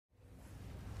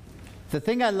The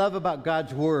thing I love about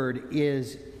God's Word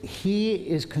is He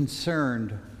is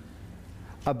concerned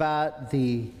about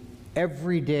the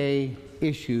everyday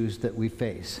issues that we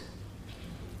face.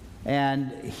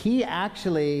 And He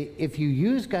actually, if you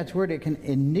use God's Word, it can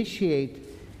initiate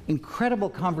incredible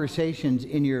conversations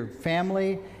in your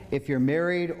family, if you're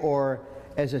married, or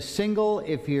as a single,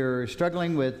 if you're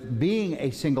struggling with being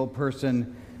a single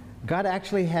person. God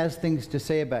actually has things to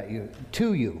say about you,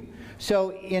 to you.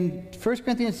 So in 1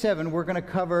 Corinthians 7, we're going to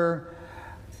cover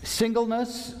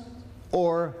singleness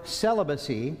or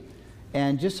celibacy.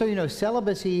 And just so you know,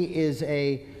 celibacy is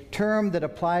a term that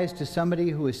applies to somebody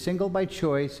who is single by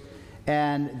choice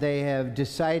and they have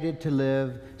decided to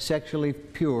live sexually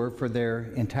pure for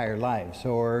their entire lives.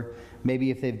 Or maybe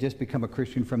if they've just become a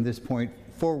Christian from this point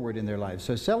forward in their lives.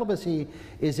 So celibacy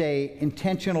is a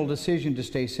intentional decision to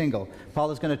stay single.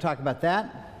 Paul is going to talk about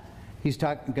that. He's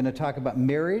going to talk about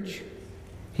marriage.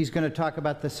 He's going to talk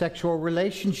about the sexual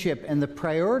relationship and the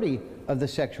priority of the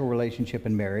sexual relationship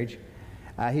in marriage.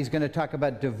 He's going to talk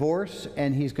about divorce,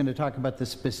 and he's going to talk about the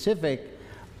specific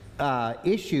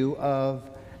issue of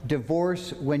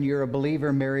divorce when you're a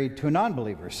believer married to a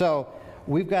non-believer. So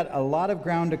we've got a lot of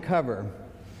ground to cover.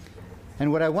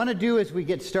 And what I want to do as we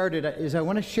get started is I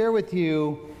want to share with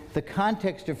you the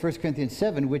context of 1 Corinthians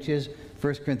 7, which is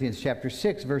 1 Corinthians chapter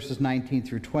 6, verses 19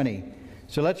 through 20.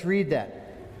 So let's read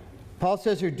that. Paul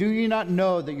says, "Or do you not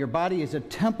know that your body is a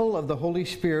temple of the Holy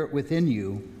Spirit within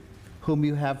you, whom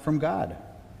you have from God?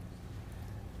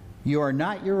 You are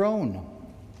not your own.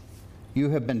 You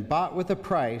have been bought with a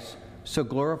price, so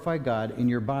glorify God in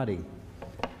your body."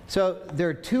 So there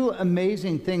are two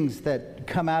amazing things that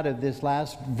come out of this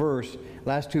last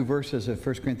two verses of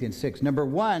 1 Corinthians 6. Number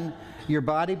one, your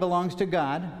body belongs to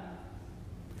God,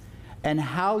 and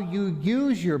how you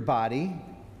use your body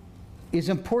is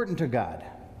important to God.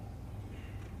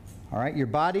 All right, your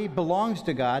body belongs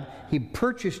to God. He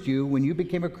purchased you when you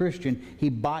became a Christian. He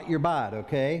bought your body,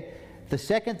 okay? The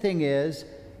second thing is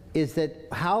that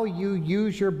how you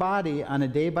use your body on a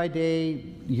day-by-day,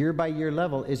 year-by-year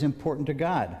level is important to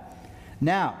God.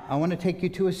 Now, I want to take you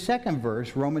to a second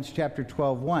verse, Romans chapter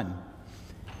 12:1.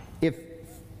 If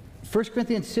 1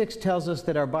 Corinthians 6 tells us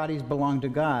that our bodies belong to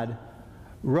God,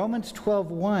 Romans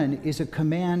 12:1 is a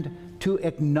command to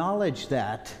acknowledge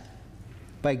that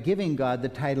by giving God the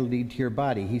title deed to your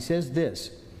body. He says this,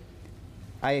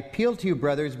 "I appeal to you,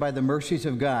 brothers, by the mercies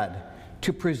of God,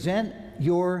 to present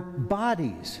your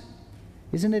bodies."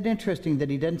 Isn't it interesting that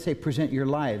he doesn't say present your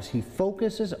lives? He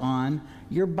focuses on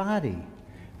your body.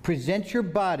 Present your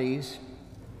bodies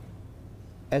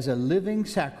as a living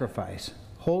sacrifice,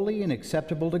 holy and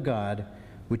acceptable to God,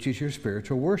 which is your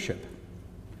spiritual worship.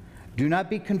 Do not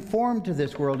be conformed to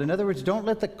this world. In other words, don't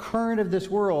let the current of this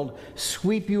world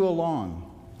sweep you along.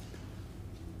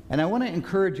 And I want to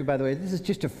encourage you, by the way, this is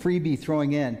just a freebie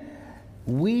throwing in.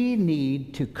 We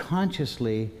need to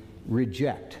consciously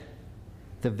reject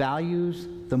the values,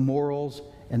 the morals,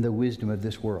 and the wisdom of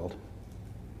this world.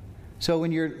 So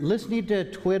when you're listening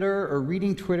to Twitter or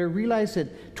reading Twitter, realize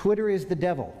that Twitter is the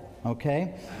devil,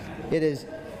 okay? It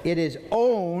is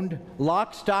owned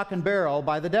lock, stock, and barrel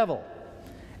by the devil.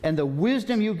 And the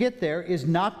wisdom you get there is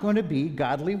not going to be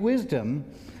godly wisdom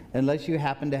unless you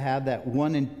happen to have that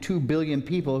 1 in 2 billion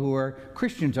people who are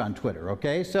Christians on Twitter,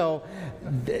 okay? So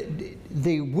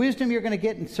the wisdom you're going to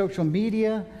get in social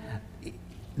media,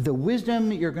 the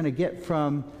wisdom you're going to get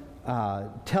from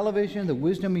television, the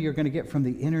wisdom you're going to get from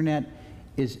the internet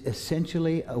is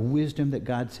essentially a wisdom that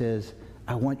God says,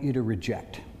 I want you to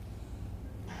reject.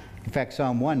 In fact,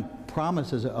 Psalm 1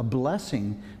 promises a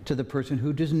blessing to the person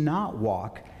who does not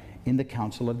walk in the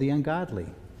counsel of the ungodly.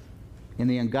 And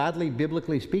the ungodly,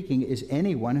 biblically speaking, is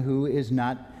anyone who is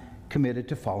not committed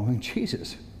to following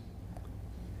Jesus.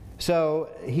 So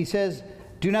he says,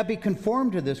 do not be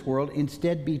conformed to this world,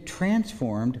 instead be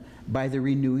transformed by the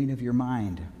renewing of your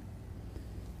mind.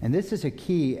 And this is a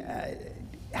key.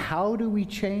 How do we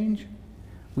change?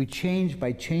 We change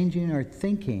by changing our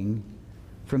thinking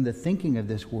from the thinking of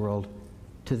this world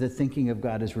to the thinking of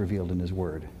God as revealed in His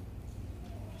Word.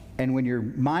 And when your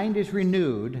mind is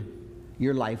renewed,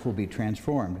 your life will be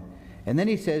transformed. And then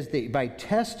he says that by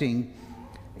testing,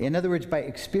 in other words, by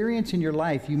experience in your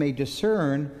life, you may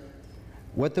discern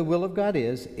what the will of God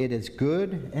is. It is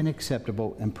good and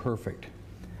acceptable and perfect.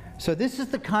 So this is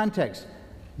the context.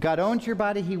 God owns your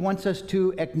body. He wants us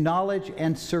to acknowledge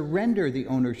and surrender the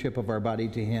ownership of our body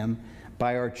to Him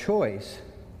by our choice.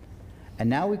 And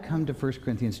now we come to 1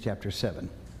 Corinthians chapter 7.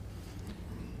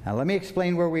 Now let me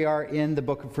explain where we are in the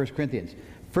book of 1 Corinthians.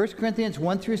 1 Corinthians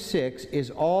 1 through 6 is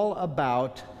all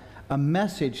about a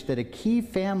message that a key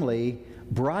family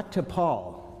brought to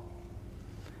Paul.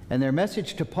 And their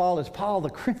message to Paul is, Paul, the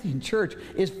Corinthian church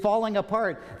is falling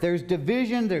apart. There's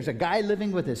division. There's a guy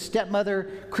living with his stepmother.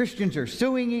 Christians are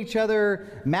suing each other.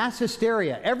 Mass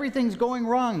hysteria. Everything's going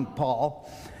wrong,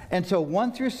 Paul. And so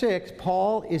 1 through 6,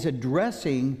 Paul is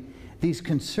addressing these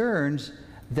concerns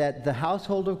that the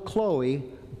household of Chloe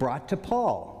brought to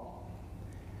Paul.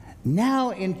 Now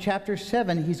in chapter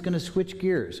 7, he's going to switch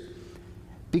gears.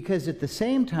 Because at the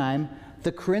same time,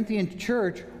 the Corinthian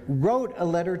church wrote a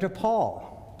letter to Paul.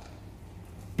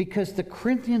 Because the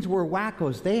Corinthians were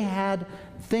wackos. They had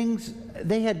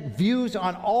views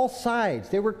on all sides.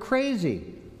 They were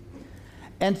crazy.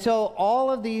 And so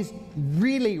all of these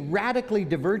really radically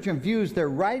divergent views, they're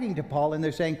writing to Paul and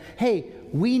they're saying, hey,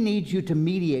 we need you to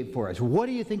mediate for us. What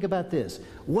do you think about this?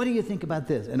 What do you think about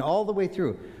this? And all the way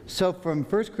through. So from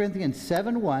 1 Corinthians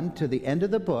 7:1 to the end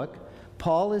of the book,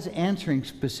 Paul is answering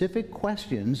specific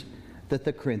questions that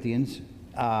the Corinthians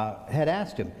had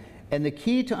asked him. And the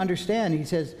key to understand, he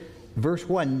says, verse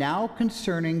 1, now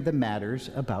concerning the matters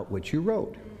about which you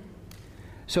wrote.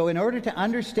 So in order to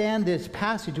understand this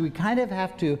passage, we kind of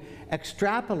have to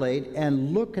extrapolate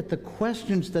and look at the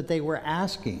questions that they were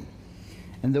asking.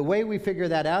 And the way we figure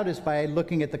that out is by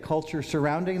looking at the culture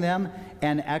surrounding them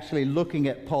and actually looking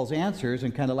at Paul's answers,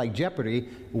 and kind of like Jeopardy,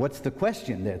 what's the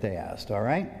question that they asked, all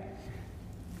right?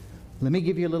 Let me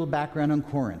give you a little background on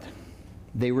Corinth.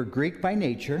 They were Greek by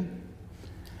nature,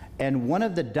 and one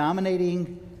of the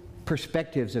dominating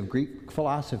perspectives of Greek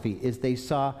philosophy is they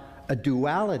saw a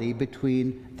duality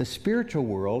between the spiritual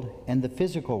world and the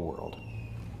physical world.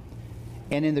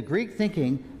 And in the Greek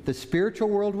thinking, the spiritual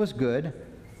world was good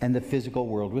and the physical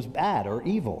world was bad or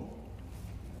evil.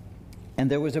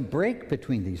 And there was a break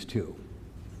between these two.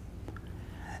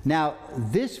 Now,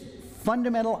 this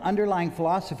fundamental underlying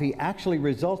philosophy actually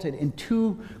resulted in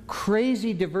two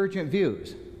crazy divergent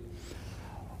views.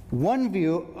 One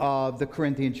view of the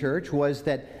Corinthian church was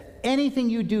that anything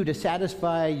you do to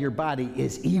satisfy your body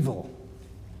is evil.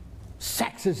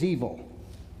 Sex is evil.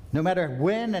 No matter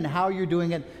when and how you're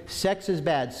doing it, sex is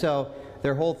bad. So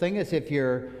their whole thing is, if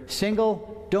you're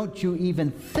single, don't you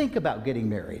even think about getting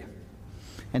married.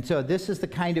 And so this is the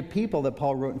kind of people that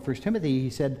Paul wrote in 1 Timothy. He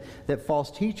said that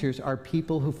false teachers are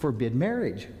people who forbid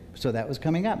marriage. So that was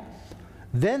coming up.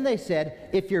 Then they said,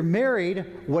 if you're married,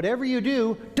 whatever you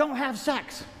do, don't have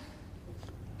sex.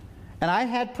 And I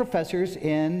had professors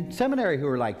in seminary who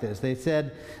were like this. They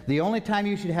said, the only time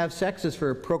you should have sex is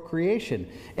for procreation.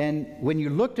 And when you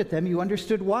looked at them, you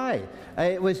understood why.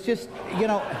 It was just, you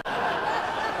know,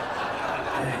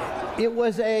 it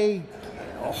was a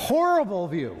horrible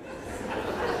view.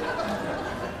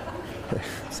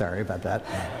 Sorry about that.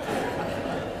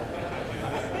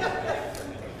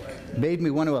 Made me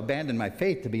want to abandon my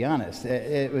faith, to be honest.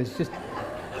 It was just,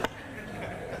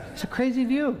 it's a crazy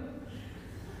view.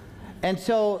 And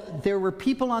so there were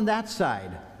people on that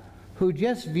side who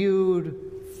just viewed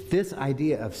this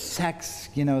idea of sex,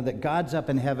 you know, that God's up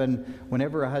in heaven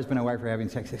whenever a husband and wife are having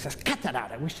sex. They says, cut that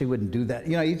out. I wish they wouldn't do that.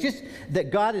 You know, it's just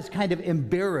that God is kind of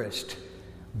embarrassed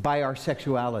by our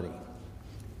sexuality.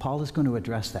 Paul is going to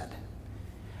address that.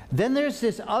 Then there's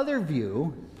this other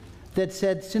view that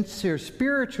said, since your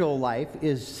spiritual life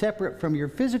is separate from your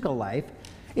physical life,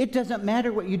 it doesn't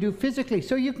matter what you do physically.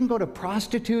 So you can go to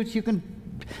prostitutes, you can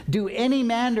do any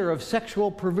manner of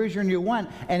sexual perversion you want,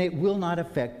 and it will not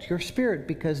affect your spirit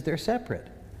because they're separate.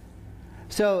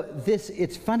 So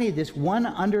it's funny, this one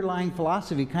underlying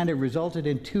philosophy kind of resulted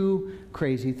in two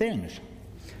crazy things.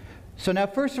 So now,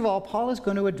 first of all, Paul is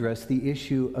going to address the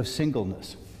issue of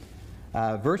singleness.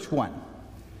 Verse 1.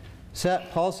 So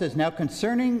Paul says, now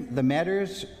concerning the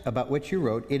matters about which you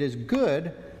wrote, it is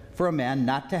good for a man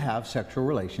not to have sexual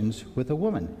relations with a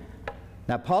woman.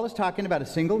 Now, Paul is talking about a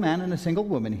single man and a single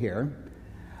woman here,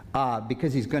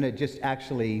 because he's going to just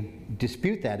actually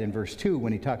dispute that in verse 2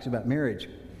 when he talks about marriage.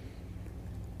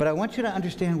 But I want you to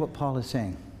understand what Paul is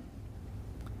saying.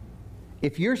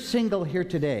 If you're single here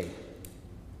today,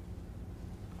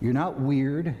 you're not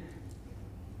weird,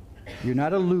 you're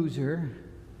not a loser,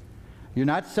 you're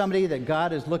not somebody that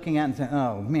God is looking at and saying,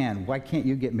 oh man, why can't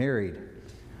you get married?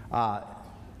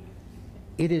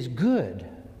 It is good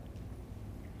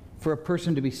for a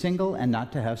person to be single and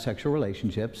not to have sexual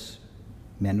relationships,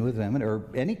 men with women, or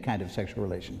any kind of sexual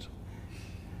relations.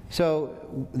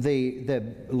 So the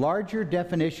larger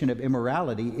definition of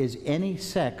immorality is any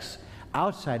sex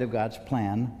outside of God's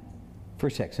plan for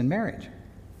sex and marriage.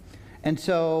 And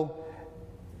so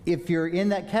if you're in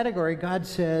that category, God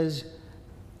says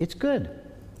it's good.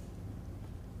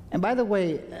 And by the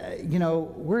way, you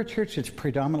know, we're a church that's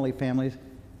predominantly families.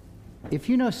 If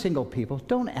you know single people,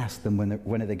 don't ask them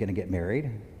when are they going to get married.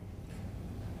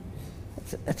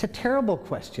 That's a terrible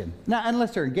question. Now,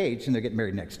 unless they're engaged and they're getting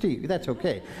married next to you, that's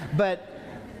okay. But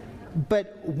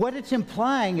what it's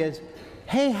implying is,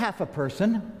 hey, half a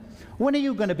person, when are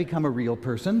you going to become a real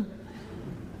person?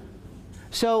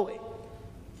 So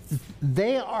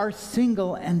they are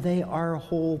single and they are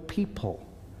whole people.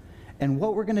 And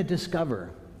what we're going to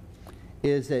discover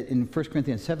is that in 1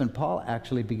 Corinthians 7, Paul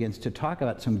actually begins to talk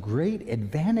about some great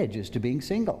advantages to being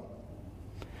single.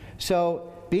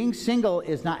 So being single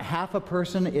is not half a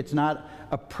person. It's not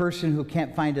a person who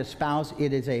can't find a spouse.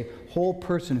 It is a whole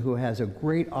person who has a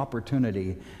great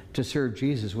opportunity to serve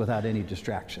Jesus without any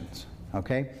distractions.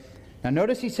 Okay? Now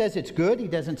notice he says it's good. He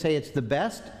doesn't say it's the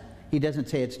best. He doesn't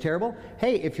say it's terrible.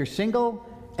 Hey, if you're single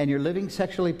and you're living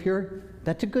sexually pure,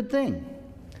 that's a good thing.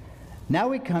 Now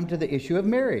we come to the issue of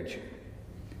marriage.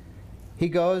 He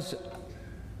goes,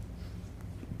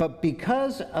 but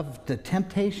because of the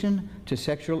temptation to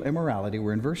sexual immorality,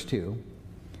 we're in verse 2,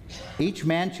 each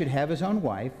man should have his own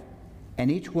wife, and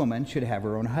each woman should have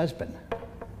her own husband.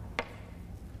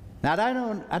 Now,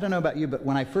 I don't know about you, but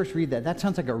when I first read that, that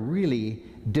sounds like a really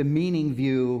demeaning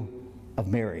view of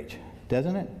marriage,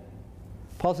 doesn't it?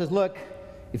 Paul says, look,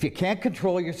 if you can't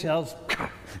control yourselves,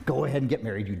 go ahead and get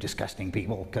married, you disgusting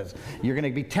people, because you're going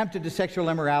to be tempted to sexual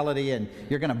immorality and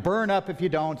you're going to burn up if you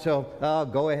don't, so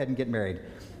go ahead and get married.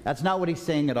 That's not what he's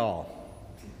saying at all.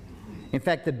 In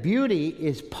fact, the beauty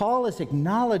is Paul is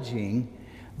acknowledging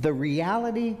the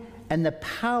reality and the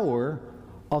power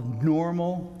of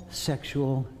normal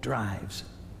sexual drives.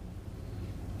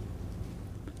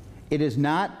 It is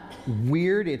not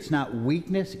weird, it's not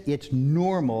weakness, it's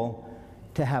normal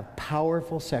to have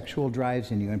powerful sexual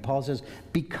drives in you. And Paul says,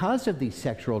 because of these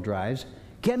sexual drives,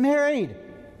 get married.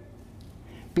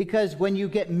 Because when you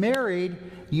get married,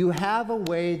 you have a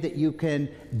way that you can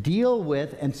deal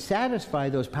with and satisfy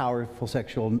those powerful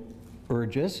sexual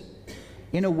urges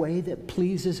in a way that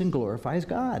pleases and glorifies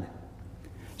God.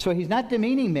 So he's not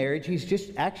demeaning marriage, he's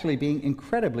just actually being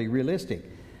incredibly realistic.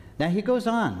 Now he goes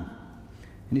on,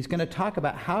 and he's going to talk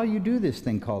about how you do this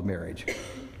thing called marriage.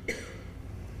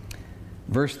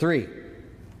 Verse 3,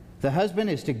 the husband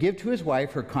is to give to his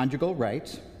wife her conjugal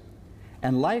rights,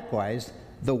 and likewise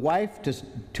the wife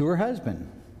to her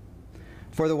husband.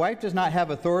 For the wife does not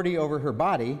have authority over her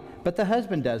body, but the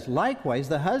husband does. Likewise,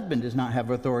 the husband does not have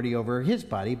authority over his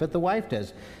body, but the wife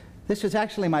does. This was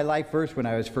actually my life verse when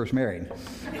I was first married.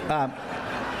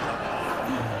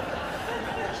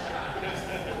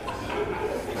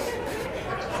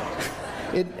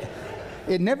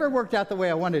 It never worked out the way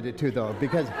I wanted it to, though,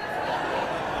 because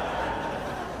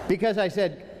I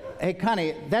said, hey,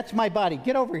 Connie, that's my body.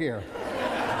 Get over here.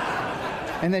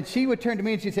 And then she would turn to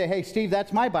me and she'd say, hey, Steve,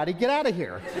 that's my body. Get out of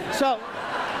here. So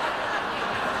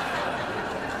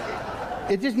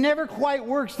it just never quite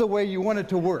works the way you want it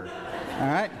to work. All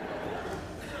right?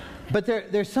 But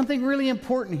there's something really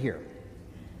important here.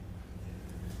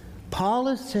 Paul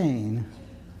is saying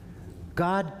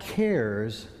God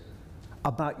cares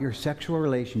about your sexual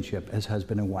relationship as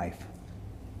husband and wife.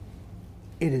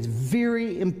 It is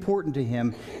very important to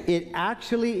him. It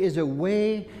actually is a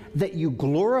way that you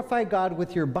glorify God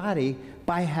with your body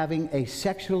by having a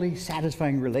sexually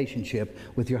satisfying relationship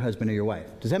with your husband or your wife.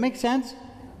 Does that make sense?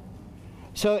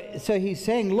 So he's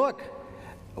saying, look,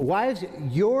 wives,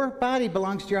 your body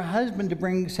belongs to your husband to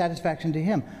bring satisfaction to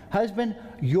him. Husband,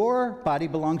 your body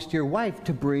belongs to your wife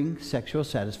to bring sexual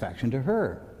satisfaction to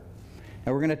her.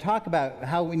 Now we're going to talk about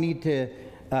how we need to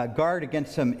guard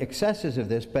against some excesses of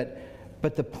this,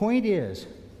 but the point is,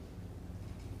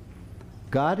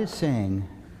 God is saying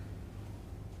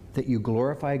that you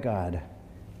glorify God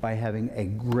by having a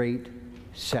great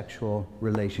sexual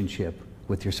relationship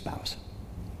with your spouse.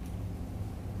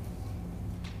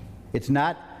 It's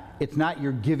not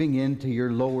you're giving in to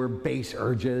your lower base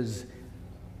urges.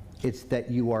 It's that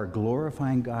you are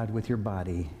glorifying God with your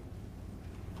body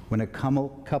when a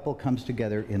couple comes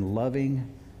together in loving,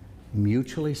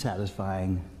 mutually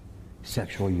satisfying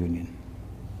sexual union.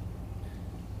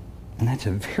 And that's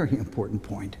a very important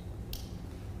point.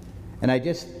 And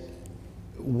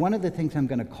one of the things I'm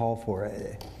going to call for,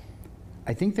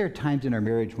 I think there are times in our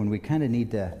marriage when we kind of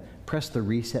need to press the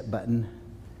reset button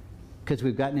because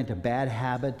we've gotten into bad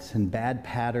habits and bad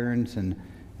patterns, and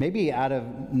maybe out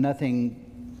of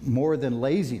nothing more than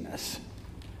laziness.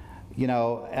 You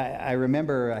know, I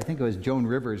remember, I think it was Joan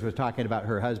Rivers was talking about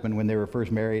her husband when they were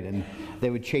first married, and they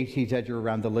would chase each other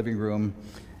around the living room.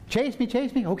 Chase me,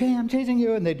 okay, I'm chasing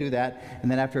you, and they'd do that. And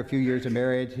then after a few years of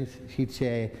marriage, she'd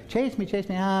say, chase me,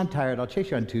 I'm tired, I'll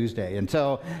chase you on Tuesday. And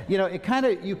so, you know, you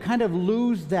kind of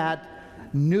lose that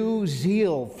new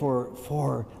zeal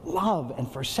for love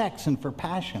and for sex and for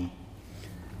passion.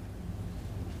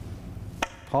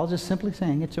 Paul's just simply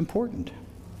saying it's important.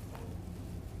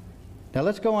 Now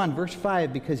let's go on, verse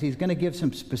 5, because he's going to give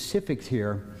some specifics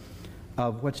here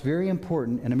of what's very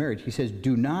important in a marriage. He says,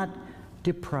 do not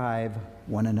deprive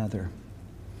one another.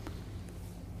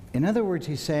 In other words,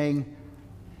 he's saying,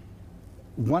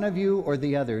 one of you or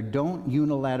the other, don't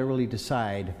unilaterally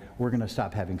decide, we're going to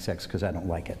stop having sex because I don't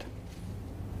like it.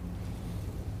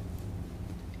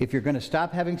 If you're going to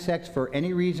stop having sex for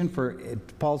any reason,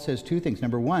 Paul says two things.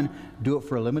 Number one, do it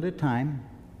for a limited time.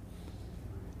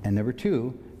 And number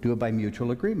two, do it by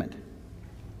mutual agreement. Do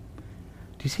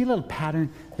you see a little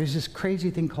pattern? There's this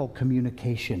crazy thing called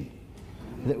communication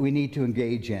that we need to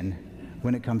engage in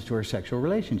when it comes to our sexual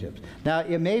relationships. Now,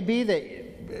 it may be that,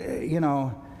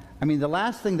 the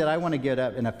last thing that I want to get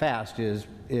up in a fast is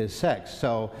sex.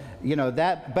 So,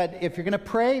 but if you're going to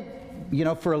pray,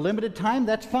 for a limited time,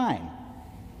 that's fine.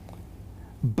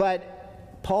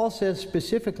 But Paul says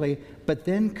specifically, but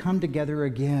then come together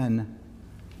again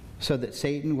so that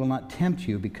Satan will not tempt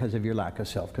you because of your lack of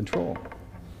self-control.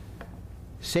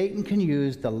 Satan can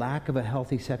use the lack of a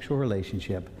healthy sexual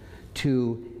relationship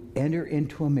to enter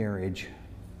into a marriage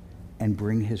and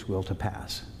bring his will to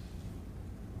pass.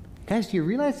 Guys, do you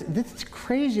realize this is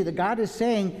crazy that God is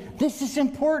saying, this is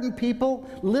important, people,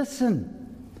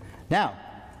 listen. Now,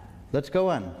 let's go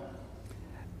on.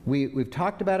 We've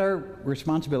talked about our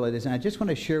responsibilities, and I just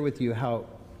want to share with you how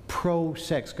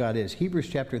pro-sex God is. Hebrews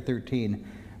chapter 13,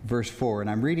 verse 4, and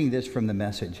I'm reading this from the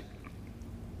Message.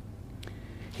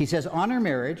 He says, honor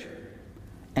marriage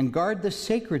and guard the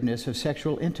sacredness of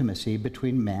sexual intimacy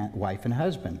between wife and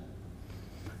husband.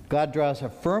 God draws a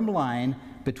firm line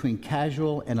between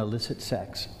casual and illicit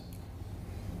sex.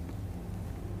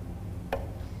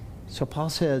 So Paul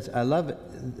says, I love it,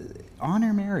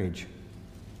 honor marriage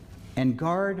and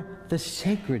guard the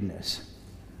sacredness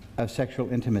of sexual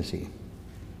intimacy.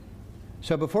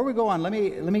 So before we go on, let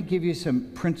me give you some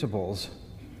principles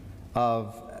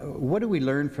of what do we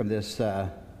learn from this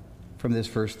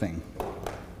first thing.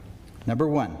 Number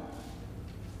one,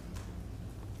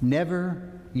 never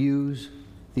use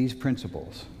these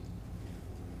principles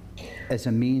as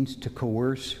a means to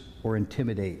coerce or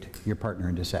intimidate your partner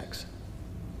into sex.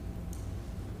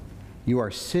 You are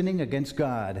sinning against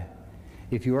God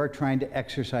if you are trying to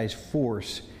exercise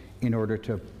force in order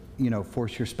to,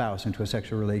 force your spouse into a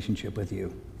sexual relationship with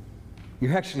you.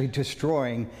 You're actually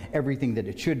destroying everything that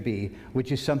it should be,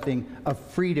 which is something of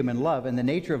freedom and love. And the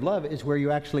nature of love is where you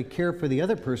actually care for the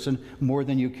other person more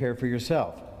than you care for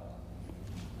yourself.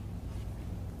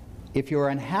 If you're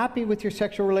unhappy with your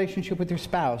sexual relationship with your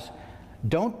spouse,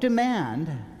 don't demand,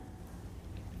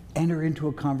 enter into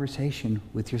a conversation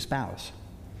with your spouse.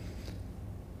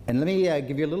 And let me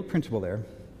give you a little principle there.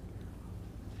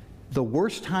 The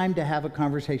worst time to have a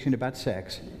conversation about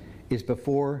sex is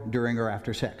before, during, or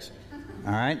after sex.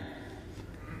 All right?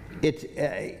 It's,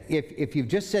 if you've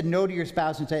just said no to your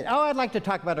spouse and said, oh, I'd like to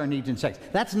talk about our needs in sex,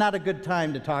 that's not a good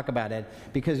time to talk about it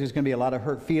because there's going to be a lot of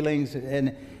hurt feelings.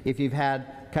 And if you've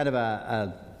had kind of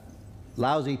a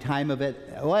lousy time of it,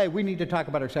 oh, hey, we need to talk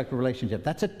about our sexual relationship.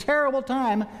 That's a terrible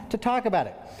time to talk about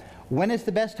it. When is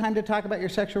the best time to talk about your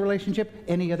sexual relationship?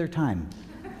 Any other time.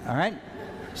 All right?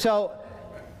 So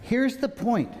here's the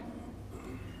point.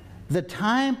 The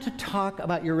time to talk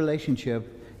about your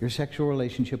relationship, your sexual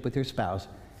relationship with your spouse,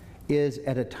 is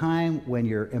at a time when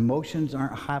your emotions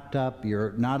aren't hopped up,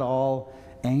 you're not all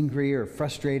angry or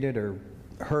frustrated or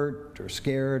hurt or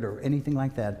scared or anything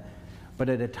like that, but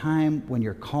at a time when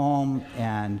you're calm,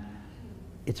 and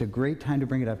it's a great time to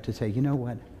bring it up to say, you know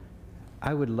what,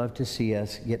 I would love to see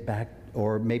us get back,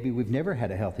 or maybe we've never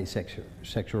had a healthy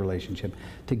sexual relationship,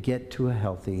 to get to a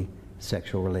healthy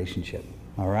sexual relationship.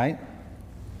 All right?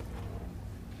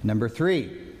 Number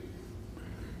 3,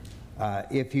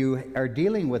 if you are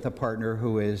dealing with a partner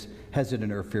who is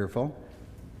hesitant or fearful,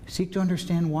 seek to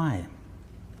understand why.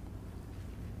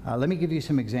 Let me give you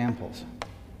some examples.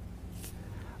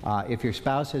 If your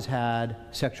spouse has had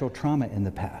sexual trauma in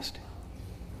the past,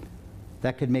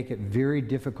 that could make it very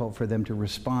difficult for them to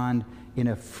respond in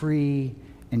a free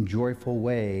and joyful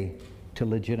way to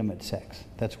legitimate sex.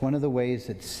 That's one of the ways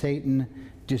that Satan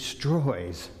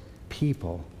destroys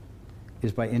people,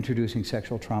 is by introducing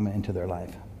sexual trauma into their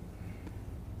life.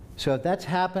 So if that's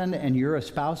happened and you're a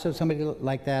spouse of somebody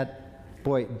like that,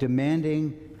 boy,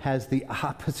 demanding has the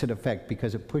opposite effect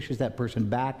because it pushes that person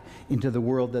back into the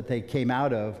world that they came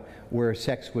out of, where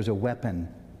sex was a weapon.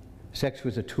 Sex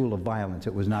was a tool of violence.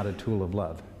 It was not a tool of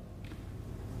love.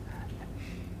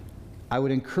 I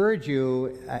would encourage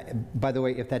you, by the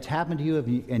way, if that's happened to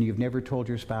you and you've never told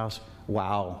your spouse,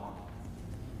 wow,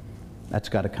 that's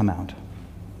got to come out.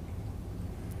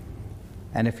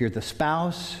 And if you're the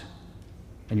spouse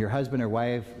and your husband or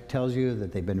wife tells you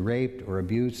that they've been raped or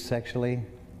abused sexually,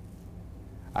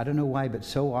 I don't know why, but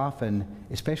so often,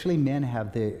 especially men,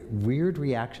 have the weird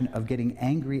reaction of getting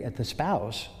angry at the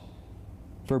spouse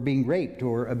for being raped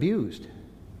or abused.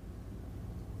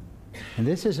 And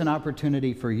this is an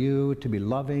opportunity for you to be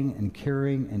loving and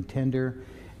caring and tender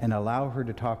and allow her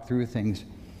to talk through things.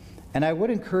 And I would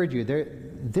encourage you,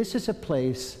 this is a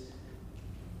place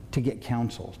to get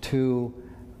counsel, to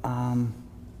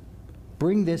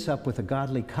bring this up with a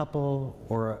godly couple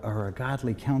or a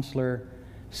godly counselor,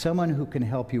 someone who can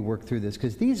help you work through this.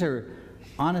 Because these are,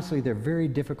 honestly, they're very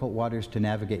difficult waters to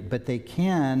navigate, but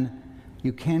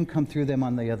you can come through them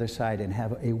on the other side and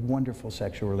have a wonderful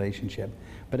sexual relationship.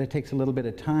 But it takes a little bit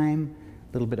of time,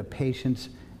 a little bit of patience,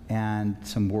 and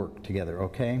some work together,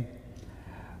 okay?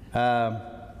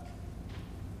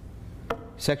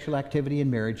 Sexual activity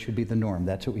in marriage should be the norm.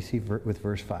 That's what we see with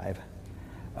verse 5.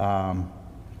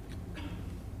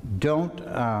 Don't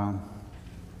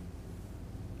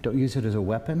use it as a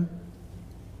weapon.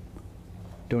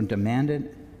 Don't demand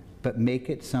it, but make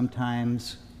it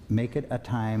a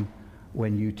time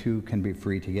when you two can be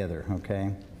free together,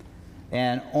 okay?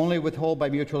 And only withhold by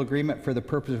mutual agreement for the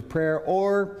purpose of prayer,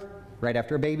 or right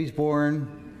after a baby's born,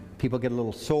 people get a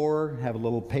little sore, have a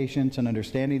little patience and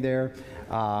understanding there.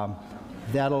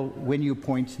 That'll win you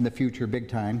points in the future big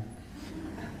time.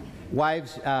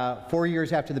 Wives, 4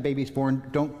 years after the baby's born,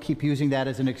 don't keep using that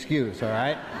as an excuse, all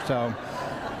right? So,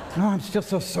 oh, I'm still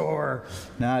so sore.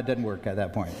 No, it doesn't work at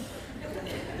that point.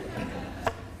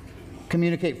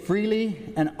 Communicate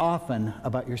freely and often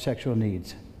about your sexual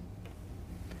needs.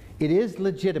 It is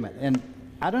legitimate, and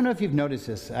I don't know if you've noticed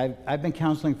this. I've been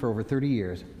counseling for over 30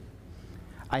 years.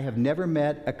 I have never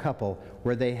met a couple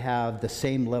where they have the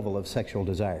same level of sexual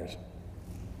desires.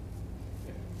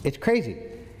 It's crazy.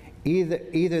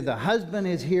 Either the husband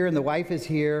is here and the wife is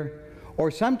here,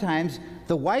 or sometimes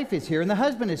the wife is here and the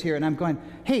husband is here, and I'm going,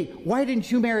 hey, why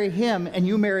didn't you marry him and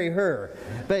you marry her?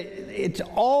 But it's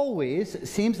always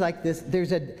seems like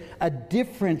there's a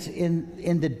difference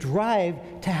in the drive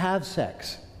to have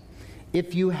sex.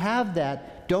 If you have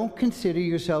that, don't consider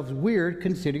yourselves weird,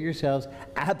 consider yourselves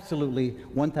absolutely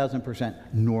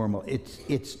 1,000% normal.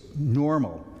 It's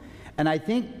normal. And I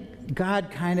think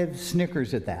God kind of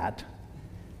snickers at that,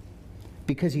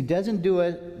 because he doesn't do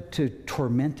it to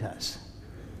torment us.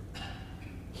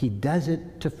 He does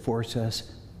it to force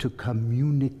us to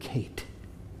communicate.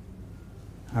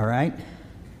 All right?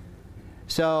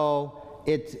 So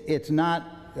it's not,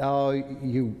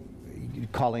 you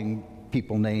calling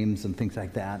people names and things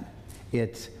like that.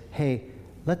 It's, hey,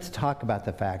 let's talk about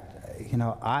the fact,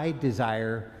 I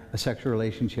desire a sexual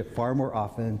relationship far more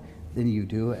often than you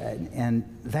do, and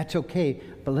that's okay,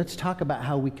 but let's talk about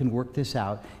how we can work this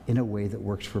out in a way that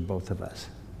works for both of us.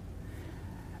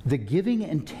 The giving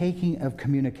and taking of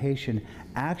communication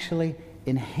actually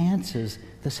enhances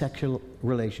the sexual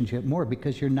relationship more,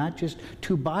 because you're not just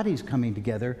two bodies coming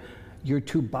together, you're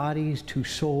two bodies, two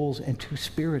souls, and two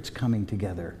spirits coming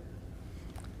together.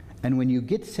 And when you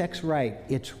get sex right,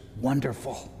 it's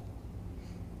wonderful.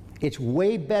 It's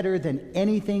way better than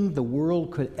anything the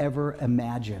world could ever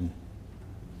imagine.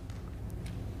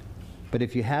 But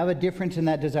if you have a difference in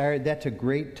that desire, that's a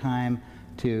great time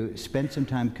to spend some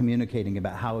time communicating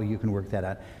about how you can work that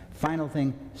out. Final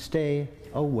thing, stay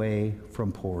away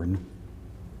from porn.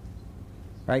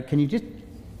 Right? Can you just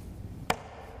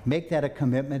make that a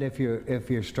commitment if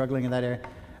you're struggling in that area?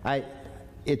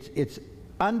 It's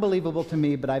unbelievable to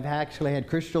me, but I've actually had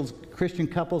Christian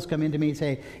couples come into me and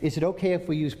say, is it okay if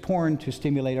we use porn to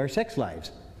stimulate our sex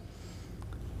lives?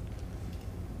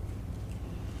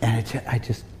 And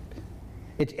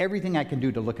it's everything I can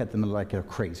do to look at them like they're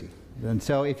crazy. And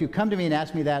so if you come to me and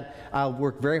ask me that, I'll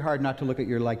work very hard not to look at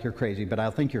you like you're crazy, but I'll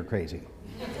think you're crazy.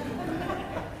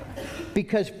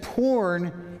 Because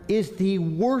porn is the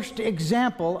worst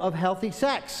example of healthy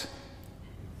sex.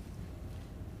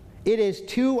 It is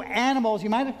two animals.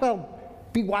 You might as well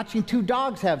be watching two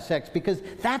dogs have sex, because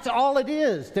that's all it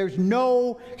is. There's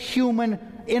no human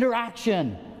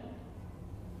interaction.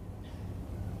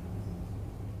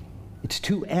 It's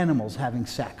two animals having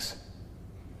sex.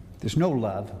 There's no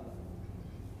love.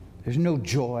 There's no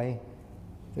joy.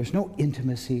 There's no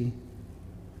intimacy.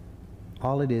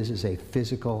 All it is a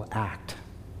physical act.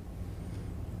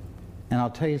 And I'll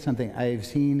tell you something. I've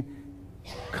seen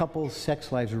couples'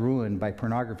 sex lives ruined by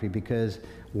pornography because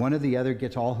one or the other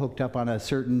gets all hooked up on a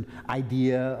certain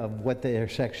idea of what their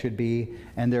sex should be,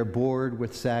 and they're bored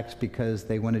with sex because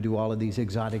they want to do all of these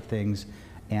exotic things,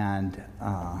 and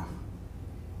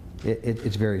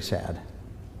it's very sad.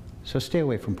 So stay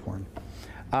away from porn.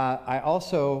 I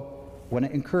also want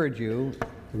to encourage you,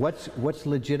 What's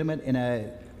legitimate in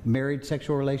a married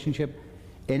sexual relationship?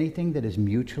 Anything that is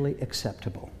mutually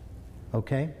acceptable.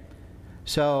 Okay?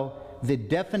 So the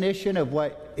definition of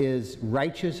what is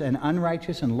righteous and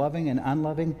unrighteous and loving and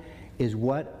unloving is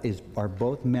are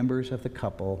both members of the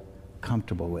couple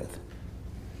comfortable with.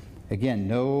 Again,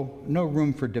 no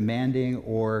room for demanding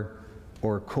or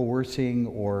coercing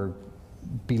or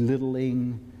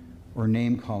belittling or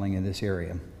name-calling in this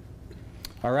area.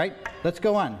 All right, let's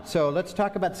go on. So let's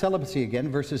talk about celibacy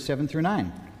again, verses 7 through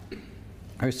 9,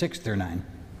 or 6 through 9.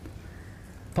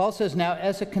 Paul says, now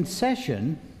as a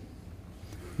concession,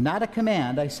 not a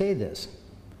command, I say this.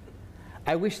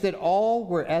 I wish that all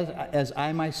were as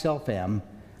I myself am,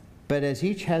 but as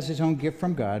each has his own gift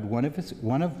from God, one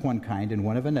of one kind and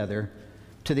one of another.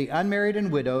 To the unmarried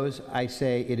and widows, I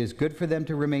say, it is good for them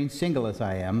to remain single as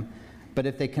I am, but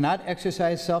if they cannot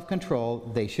exercise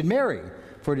self-control, they should marry,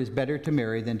 for it is better to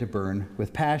marry than to burn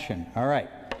with passion. All right.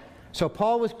 So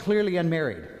Paul was clearly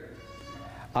unmarried.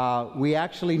 We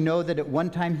actually know that at one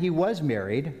time he was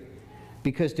married,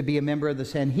 because to be a member of the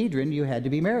Sanhedrin, you had to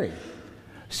be married.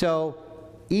 So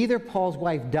either Paul's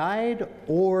wife died,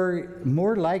 or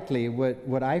more likely,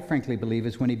 what I frankly believe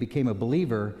is when he became a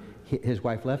believer, his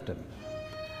wife left him.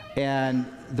 And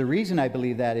the reason I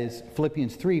believe that is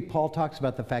Philippians 3, Paul talks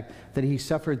about the fact that he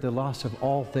suffered the loss of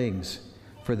all things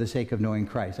for the sake of knowing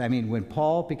Christ. I mean, when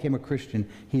Paul became a Christian,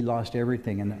 he lost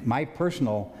everything. And my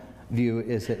personal view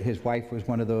is that his wife was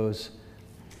one of those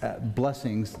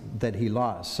blessings that he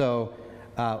lost. So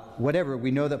whatever, we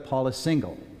know that Paul is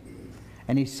single.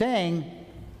 And he's saying,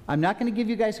 I'm not going to give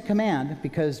you guys a command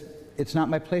because it's not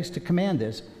my place to command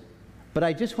this, but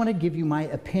I just want to give you my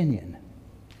opinion.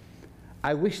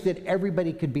 I wish that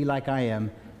everybody could be like I am,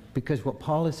 because what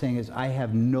Paul is saying is I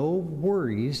have no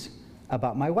worries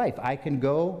about my wife. I can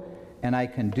go and I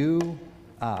can do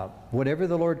whatever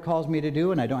the Lord calls me to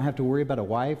do, and I don't have to worry about a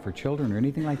wife or children or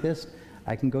anything like this.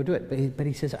 I can go do it. But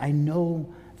he says, I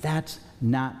know that's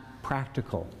not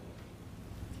practical.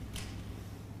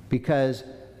 Because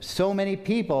so many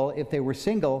people, if they were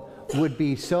single, would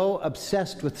be so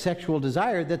obsessed with sexual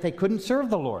desire that they couldn't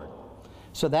serve the Lord.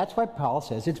 So that's why Paul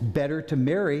says it's better to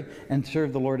marry and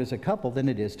serve the Lord as a couple than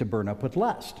it is to burn up with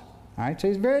lust. All right, so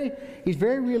he's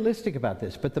very realistic about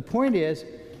this. But the point is,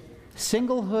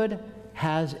 singlehood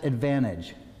has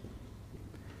advantage.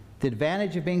 The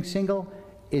advantage of being single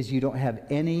is you don't have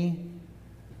any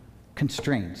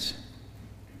constraints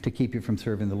to keep you from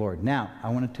serving the Lord. Now, I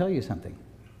want to tell you something.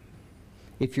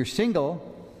 If you're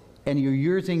single and you're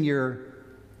using your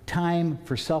time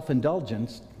for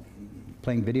self-indulgence,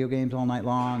 playing video games all night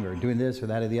long, or doing this or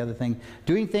that or the other thing,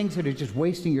 doing things that are just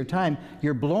wasting your time,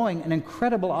 you're blowing an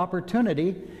incredible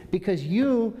opportunity, because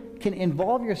you can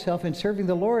involve yourself in serving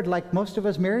the Lord like most of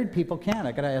us married people can.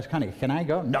 I got to ask, honey, can I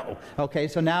go? No. Okay,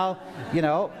 so now, you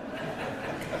know,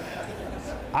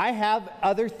 I have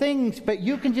other things, but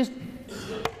you can just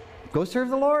go serve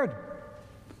the Lord.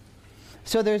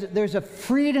 So there's a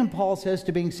freedom, Paul says,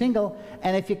 to being single,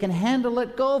 and if you can handle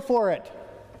it, go for it.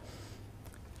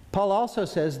 Paul also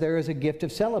says there is a gift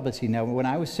of celibacy. Now, when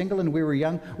I was single and we were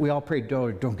young, we all prayed, oh,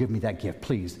 don't give me that gift,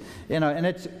 please. You know, and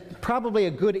it's probably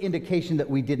a good indication that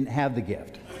we didn't have the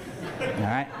gift. All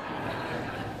right?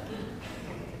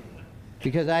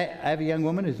 Because I have a young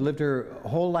woman who's lived her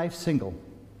whole life single.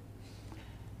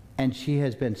 And she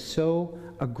has been so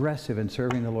aggressive in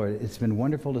serving the Lord. It's been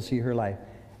wonderful to see her life.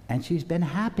 And she's been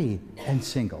happy and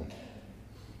single.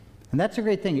 And that's a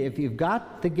great thing. If you've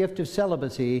got the gift of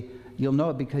celibacy, you'll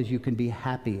know it because you can be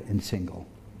happy and single.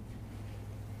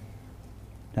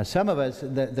 Now, some of us,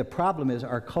 the problem is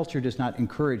our culture does not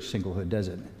encourage singlehood, does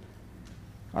it?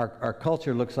 Our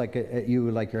culture looks like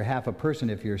you're half a person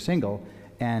if you're single,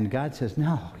 and God says,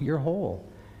 no, you're whole.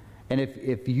 And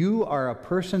if you are a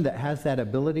person that has that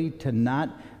ability to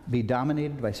not be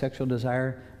dominated by sexual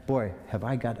desire, boy, have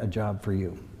I got a job for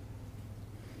you.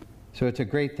 So it's a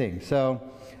great thing. So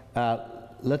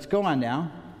let's go on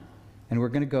now. And we're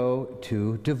going to go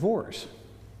to divorce.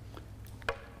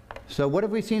 So what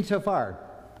have we seen so far?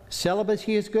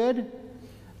 Celibacy is good.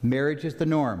 Marriage is the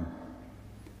norm.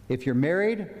 If you're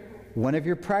married, one of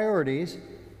your priorities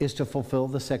is to fulfill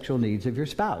the sexual needs of your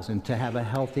spouse and to have a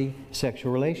healthy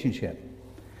sexual relationship.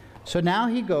 So now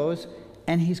he goes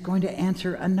and he's going to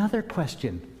answer another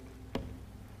question.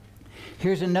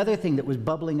 Here's another thing that was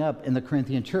bubbling up in the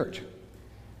Corinthian church.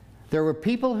 There were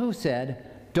people who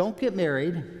said, don't get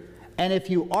married, and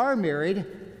if you are married,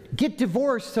 get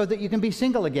divorced so that you can be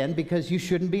single again, because you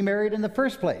shouldn't be married in the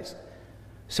first place.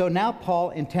 So now Paul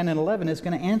in 10 and 11 is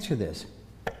going to answer this.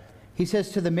 He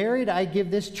says, to the married I give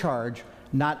this charge,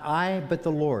 not I but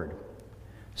the Lord.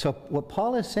 So what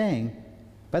Paul is saying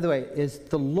by the way, is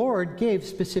the Lord gave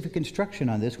specific instruction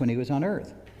on this when he was on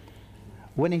earth.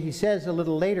 When he says a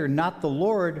little later, not the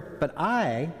Lord, but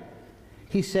I,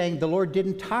 he's saying the Lord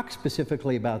didn't talk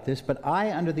specifically about this, but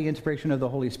I, under the inspiration of the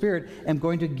Holy Spirit, am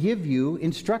going to give you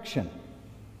instruction.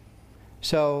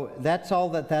 So that's all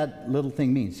that little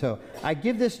thing means. So I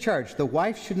give this charge: the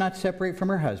wife should not separate from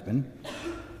her husband,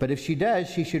 but if she does,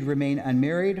 she should remain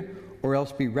unmarried or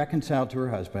else be reconciled to her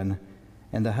husband,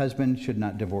 and the husband should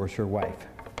not divorce her wife.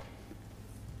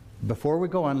 Before we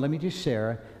go on, let me just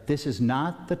share, this is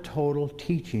not the total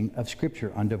teaching of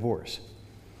Scripture on divorce.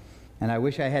 And I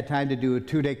wish I had time to do a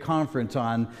 2-day conference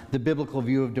on the biblical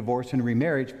view of divorce and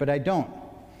remarriage, but I don't.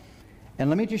 And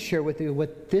let me just share with you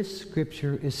what this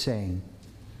Scripture is saying.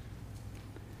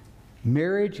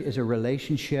 Marriage is a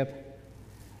relationship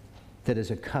that is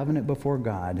a covenant before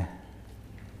God,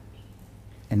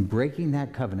 and breaking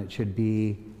that covenant should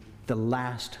be the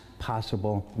last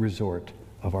possible resort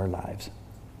of our lives.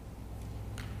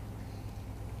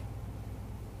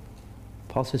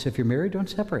 Paul says, if you're married, don't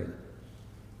separate.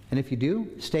 And if you do,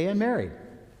 stay unmarried.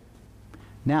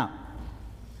 Now,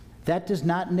 that does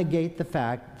not negate the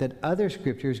fact that other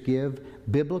scriptures give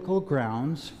biblical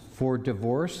grounds for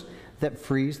divorce that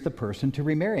frees the person to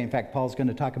remarry. In fact, Paul's going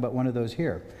to talk about one of those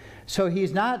here. So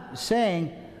he's not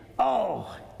saying,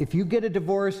 oh, if you get a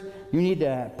divorce, you need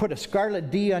to put a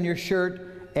scarlet D on your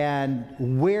shirt and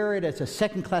wear it as a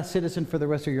second-class citizen for the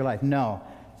rest of your life. No.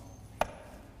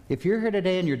 If you're here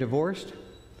today and you're divorced,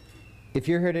 if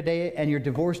you're here today and you're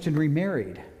divorced and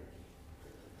remarried,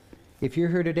 if you're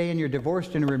here today and you're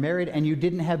divorced and remarried and you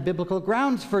didn't have biblical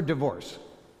grounds for divorce,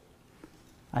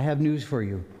 I have news for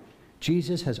you.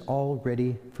 Jesus has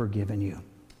already forgiven you.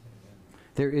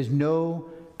 There is no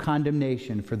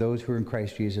condemnation for those who are in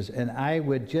Christ Jesus. And I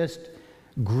would just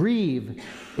grieve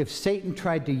if Satan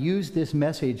tried to use this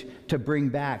message to bring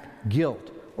back guilt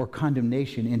or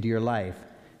condemnation into your life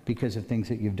because of things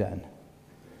that you've done.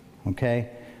 Okay?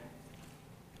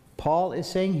 Paul is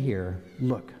saying here,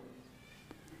 look,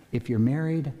 if you're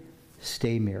married,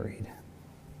 stay married.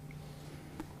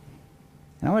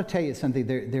 And I want to tell you something.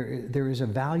 There is a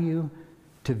value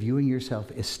to viewing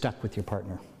yourself as stuck with your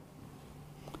partner.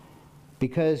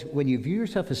 Because when you view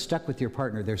yourself as stuck with your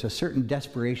partner, there's a certain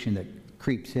desperation that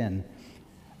creeps in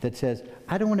that says,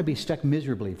 I don't want to be stuck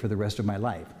miserably for the rest of my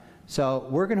life. So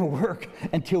we're going to work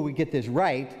until we get this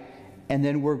right, and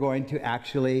then we're going to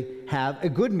actually have a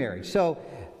good marriage. So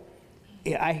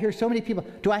I hear so many people,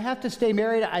 do I have to stay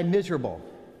married? I'm miserable.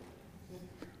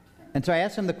 And so I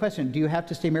ask them the question, do you have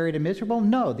to stay married and miserable?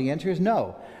 No. The answer is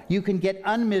no. You can get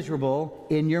unmiserable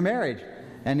in your marriage.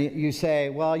 And you say,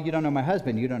 well, you don't know my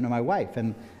husband, you don't know my wife.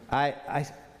 And I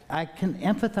can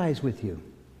empathize with you.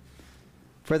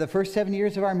 For the first 7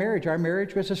 years of our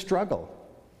marriage was a struggle.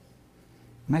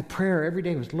 My prayer every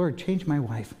day was, Lord, change my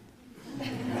wife.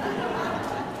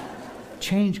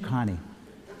 Change Connie.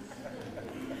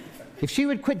 If she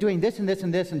would quit doing this and this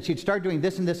and this, and she'd start doing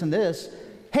this and this and this,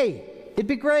 hey, it'd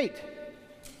be great.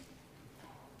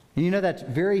 And you know, that's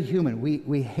very human.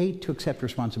 We hate to accept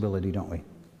responsibility, don't we?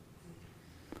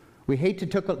 We hate to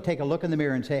take a look in the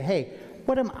mirror and say, hey,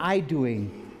 what am I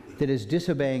doing that is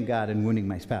disobeying God and wounding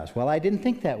my spouse? Well, I didn't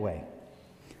think that way.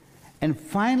 And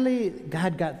finally,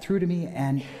 God got through to me,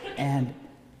 and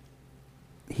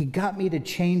he got me to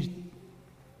change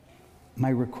my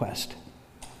request.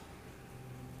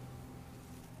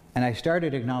 And I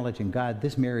started acknowledging, God,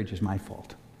 this marriage is my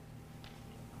fault.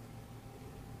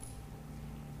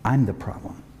 I'm the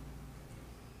problem.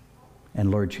 And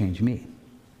Lord, change me.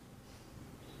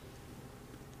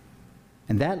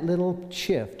 And that little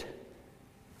shift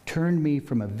turned me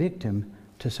from a victim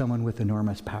to someone with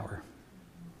enormous power.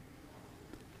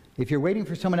 If you're waiting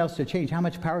for someone else to change, how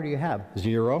much power do you have?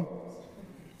 0.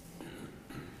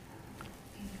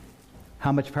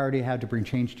 How much power do you have to bring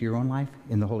change to your own life?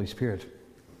 In the Holy Spirit.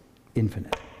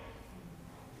 Infinite.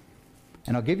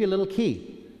 And I'll give you a little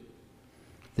key.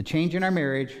 The change in our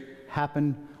marriage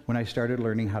happened when I started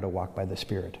learning how to walk by the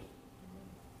Spirit.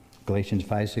 Galatians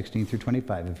 5:16 through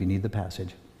 25, if you need the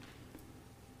passage.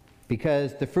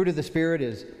 Because the fruit of the Spirit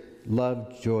is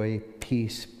love, joy,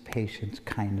 peace, patience,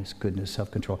 kindness, goodness,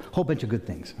 self-control. A whole bunch of good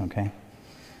things, okay?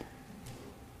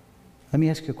 Let me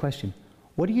ask you a question.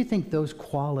 What do you think those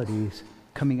qualities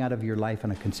coming out of your life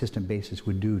on a consistent basis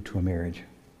would do to a marriage?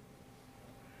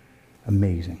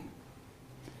 Amazing.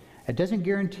 It doesn't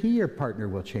guarantee your partner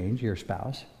will change, your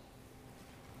spouse.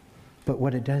 But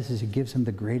what it does is it gives them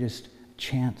the greatest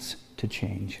chance to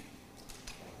change.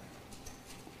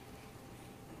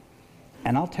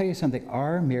 And I'll tell you something,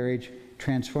 our marriage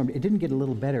transformed. It didn't get a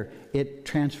little better. It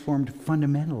transformed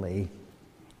fundamentally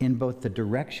in both the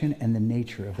direction and the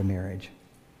nature of the marriage.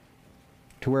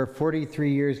 To where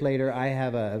 43 years later, I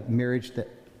have a marriage that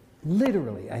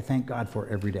literally I thank God for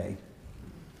every day.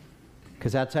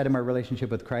 Because outside of my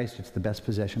relationship with Christ, it's the best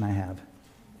possession I have.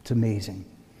 It's amazing.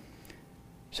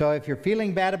 So if you're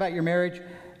feeling bad about your marriage,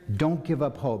 don't give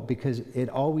up hope, because it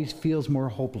always feels more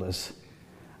hopeless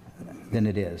than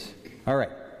it is. All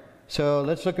right. So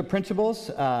let's look at principles.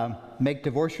 Make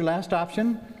divorce your last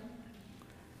option.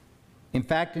 In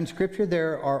fact, in Scripture,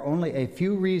 there are only a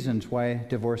few reasons why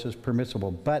divorce is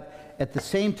permissible. But at the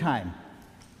same time,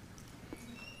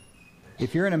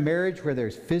 if you're in a marriage where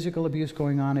there's physical abuse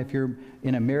going on, if you're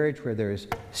in a marriage where there's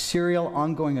serial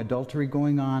ongoing adultery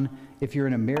going on, if you're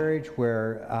in a marriage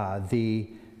where the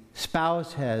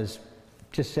spouse has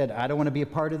just said, I don't want to be a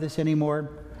part of this anymore,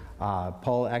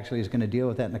 Paul actually is going to deal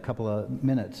with that in a couple of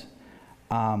minutes.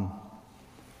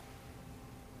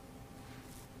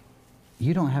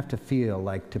 You don't have to feel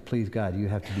like, to please God, you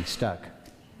have to be stuck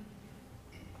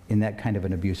in that kind of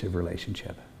an abusive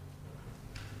relationship.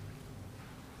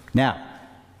 Now,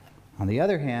 on the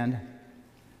other hand,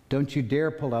 don't you dare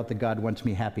pull out the God wants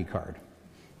me happy card.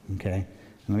 Okay?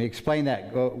 Let me explain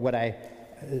that.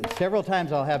 Several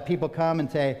times I'll have people come and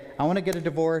say, I want to get a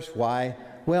divorce. Why?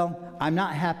 Well, I'm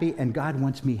not happy and God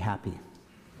wants me happy.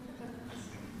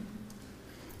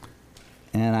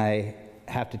 And I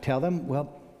have to tell them,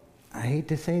 well, I hate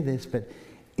to say this, but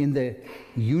in the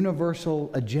universal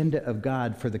agenda of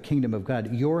God for the kingdom of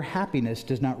God, your happiness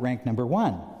does not rank number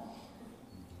one.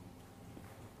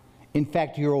 In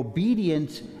fact, your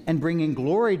obedience and bringing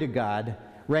glory to God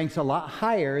ranks a lot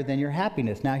higher than your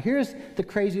happiness. Now, here's the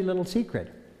crazy little secret.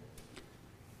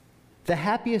 The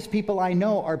happiest people I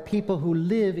know are people who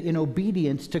live in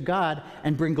obedience to God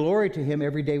and bring glory to Him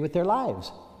every day with their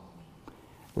lives.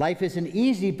 Life isn't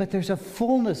easy, but there's a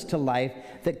fullness to life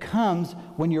that comes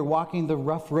when you're walking the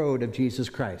rough road of Jesus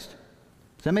Christ.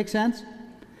 Does that make sense?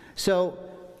 So,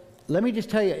 let me just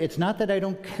tell you, it's not that I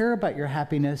don't care about your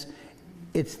happiness,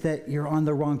 it's that you're on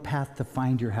the wrong path to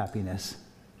find your happiness.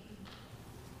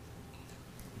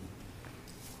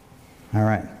 All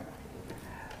right.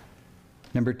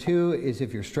 Number 2 is,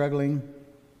 if you're struggling,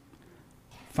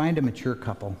 find a mature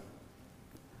couple.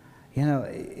 You know,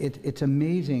 it's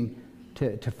amazing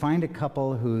to find a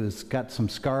couple who's got some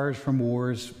scars from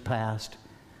wars past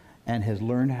and has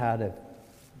learned how to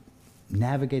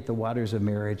navigate the waters of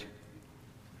marriage,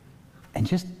 and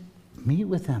just meet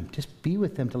with them, just be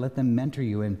with them to let them mentor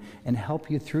you and help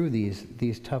you through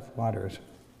these tough waters.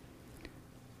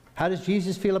 How does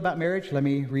Jesus feel about marriage? Let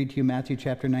me read to you Matthew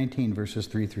chapter 19, verses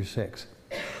 3 through 6.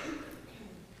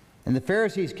 And the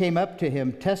Pharisees came up to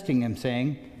him, testing him,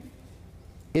 saying,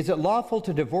 is it lawful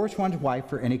to divorce one's wife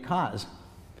for any cause?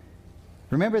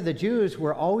 Remember, the Jews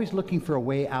were always looking for a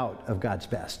way out of God's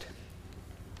best.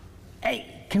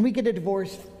 Hey, can we get a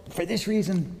divorce for this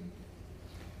reason?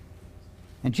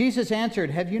 And Jesus answered,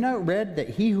 have you not read that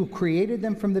He who created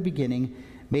them from the beginning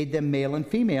made them male and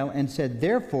female, and said,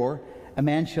 therefore, a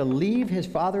man shall leave his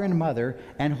father and mother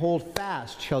and hold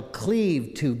fast, shall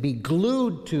cleave to, be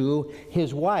glued to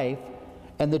his wife,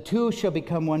 and the two shall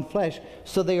become one flesh.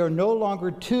 So they are no longer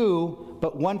two,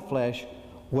 but one flesh.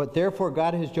 What therefore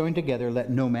God has joined together, let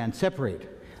no man separate.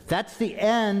 That's the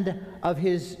end of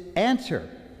His answer.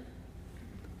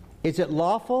 Is it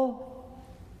lawful?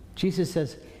 Jesus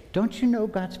says, don't you know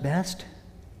God's best?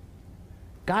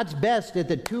 God's best is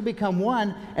that two become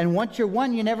one, and once you're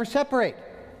one, you never separate.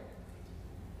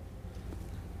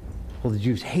 Well, the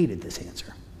Jews hated this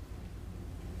answer.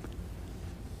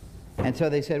 And so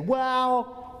they said,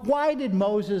 well, why did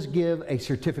Moses give a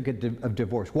certificate of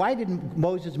divorce? Why didn't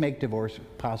Moses make divorce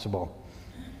possible?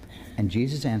 And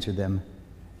Jesus answered them,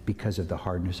 because of the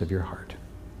hardness of your heart.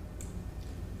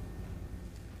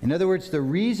 In other words, the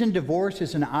reason divorce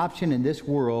is an option in this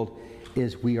world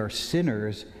is we are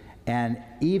sinners, and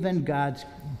even God's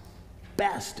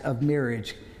best of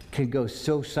marriage can go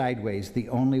so sideways. The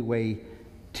only way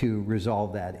to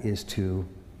resolve that is to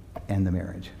end the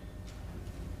marriage.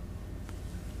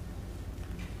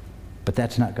 But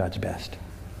that's not God's best.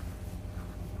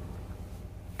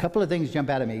 A couple of things jump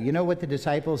out at me. You know what the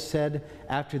disciples said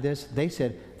after this? They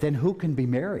said, then who can be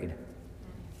married?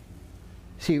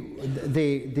 See,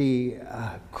 the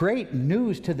great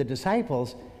news to the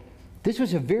disciples, this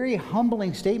was a very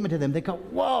humbling statement to them. They go,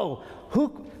 whoa,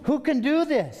 who can do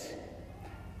this?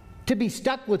 To be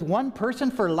stuck with one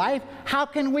person for life? How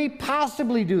can we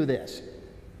possibly do this?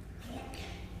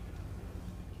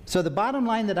 So the bottom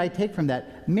line that I take from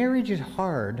that, marriage is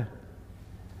hard,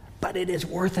 but it is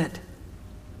worth it.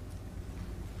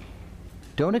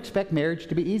 Don't expect marriage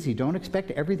to be easy. Don't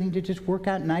expect everything to just work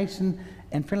out nice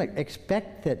and friendly.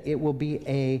 Expect that it will be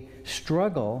a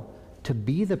struggle to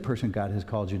be the person God has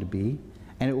called you to be,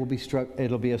 and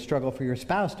it'll be a struggle for your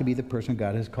spouse to be the person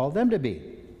God has called them to be.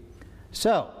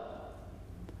 So,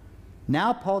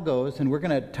 now Paul goes, and we're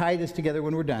going to tie this together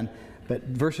when we're done, but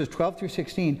verses 12 through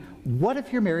 16, what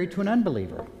if you're married to an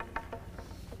unbeliever?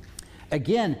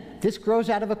 Again, this grows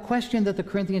out of a question that the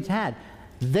Corinthians had.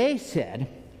 They said,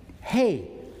 hey,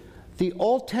 the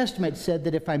Old Testament said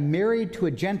that if I'm married to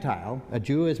a Gentile, a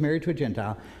Jew is married to a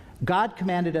Gentile, God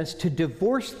commanded us to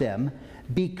divorce them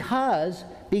because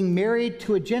being married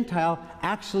to a Gentile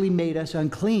actually made us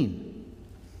unclean.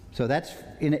 So that's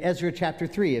in Ezra chapter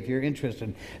 3, if you're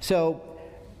interested. So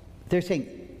they're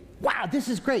saying, wow, this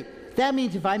is great. That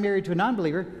means if I'm married to a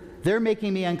non-believer, they're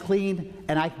making me unclean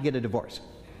and I can get a divorce.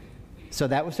 So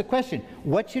that was the question.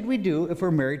 What should we do if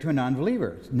we're married to a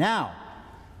non-believer? Now,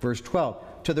 verse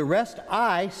 12. To the rest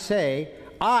I say,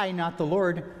 I, not the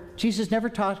Lord. Jesus never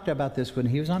talked about this when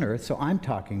he was on earth, so I'm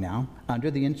talking now under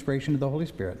the inspiration of the Holy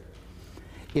Spirit.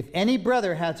 If any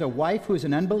brother has a wife who is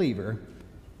an unbeliever,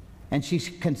 and she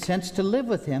consents to live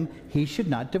with him, he should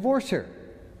not divorce her.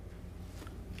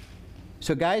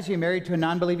 So guys, you're married to a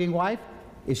non-believing wife?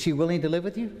 Is she willing to live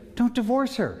with you? Don't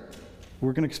divorce her.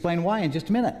 We're going to explain why in just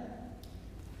a minute.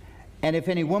 And if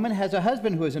any woman has a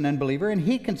husband who is an unbeliever and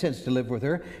he consents to live with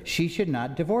her, she should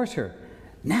not divorce her.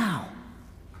 Now,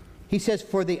 he says,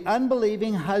 for the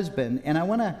unbelieving husband, and I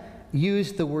want to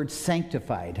use the word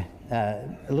sanctified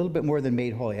a little bit more than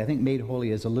made holy. I think made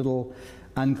holy is a little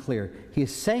unclear. He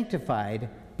is sanctified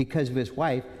because of his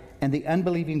wife, and the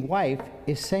unbelieving wife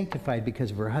is sanctified because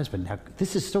of her husband. Now,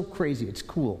 this is so crazy, it's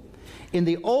cool. In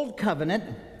the old covenant,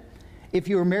 if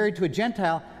you were married to a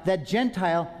Gentile, that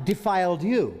Gentile defiled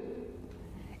you.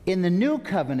 In the new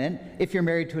covenant, if you're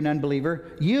married to an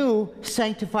unbeliever, you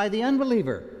sanctify the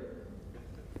unbeliever.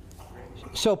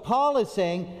 So Paul is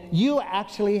saying you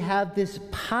actually have this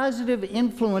positive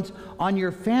influence on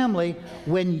your family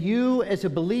when you, as a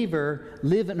believer,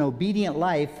 live an obedient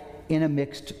life in a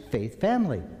mixed faith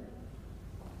family.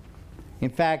 In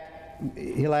fact,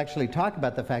 he'll actually talk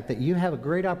about the fact that you have a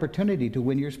great opportunity to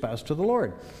win your spouse to the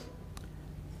Lord.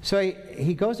 So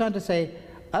he goes on to say,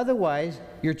 otherwise,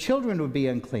 your children would be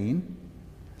unclean,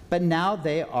 but now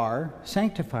they are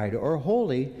sanctified or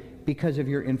holy because of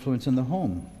your influence in the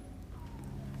home.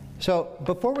 So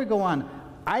before we go on,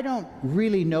 I don't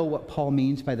really know what Paul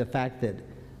means by the fact that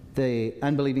the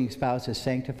unbelieving spouse is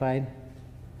sanctified.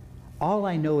 All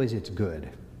I know is it's good.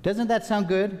 Doesn't that sound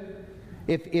good?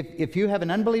 If you have an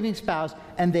unbelieving spouse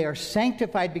and they are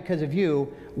sanctified because of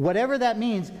you, whatever that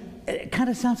means, it kind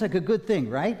of sounds like a good thing,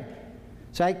 right?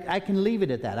 So I can leave it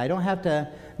at that. I don't have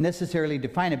to necessarily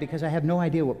define it because I have no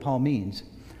idea what Paul means.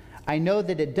 I know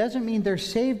that it doesn't mean they're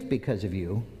saved because of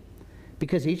you,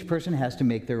 because each person has to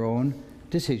make their own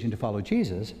decision to follow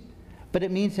Jesus. But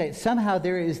it means that somehow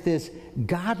there is this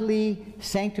godly,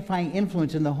 sanctifying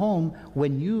influence in the home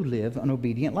when you live an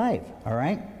obedient life. All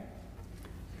right?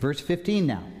 Verse 15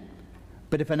 now.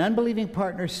 But if an unbelieving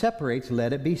partner separates,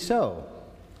 let it be so.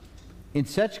 In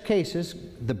such cases,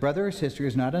 the brother or sister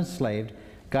is not enslaved.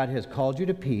 God has called you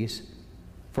to peace.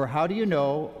 For how do you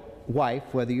know, wife,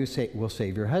 whether you will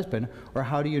save your husband? Or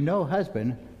how do you know,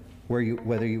 husband,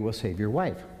 whether you will save your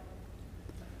wife?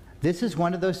 This is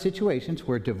one of those situations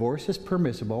where divorce is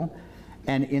permissible,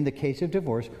 and in the case of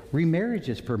divorce, remarriage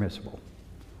is permissible.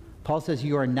 Paul says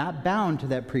you are not bound to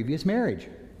that previous marriage.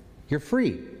 You're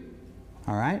free.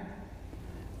 All right?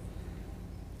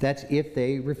 That's if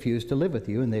they refuse to live with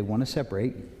you and they want to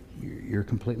separate, you're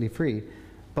completely free.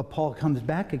 But Paul comes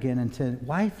back again and says,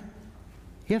 wife,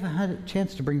 you have a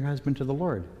chance to bring your husband to the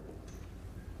Lord.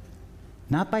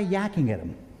 Not by yakking at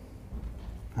him.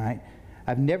 All right?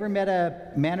 I've never met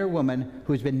a man or woman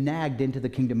who's been nagged into the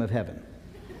kingdom of heaven.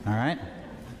 All right?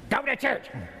 Go to church.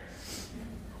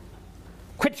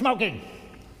 Quit smoking.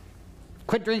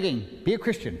 Quit drinking. Be a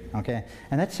Christian. Okay?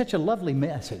 And that's such a lovely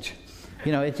message.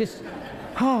 You know, it's just,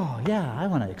 oh, yeah, I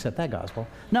want to accept that gospel.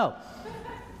 No.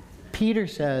 Peter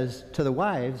says to the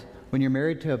wives, when you're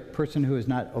married to a person who is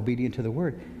not obedient to the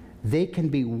word, they can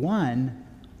be won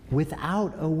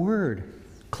without a word.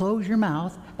 Close your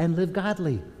mouth and live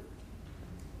godly.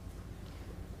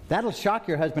 That'll shock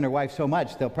your husband or wife so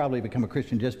much, they'll probably become a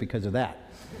Christian just because of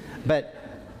that. But,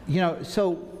 you know,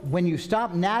 so when you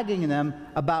stop nagging them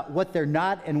about what they're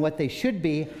not and what they should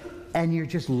be, and you're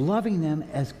just loving them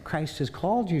as Christ has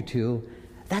called you to,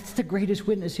 that's the greatest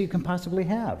witness you can possibly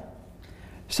have.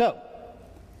 So,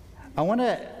 I want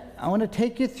to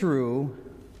take you through,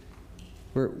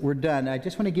 we're done. I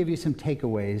just want to give you some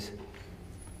takeaways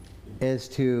as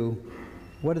to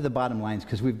what are the bottom lines,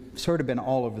 because we've sort of been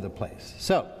all over the place.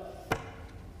 So,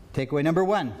 Takeaway number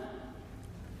one,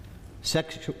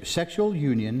 sexual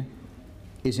union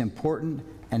is important,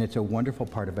 and it's a wonderful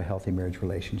part of a healthy marriage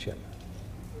relationship.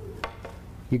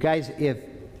 You guys,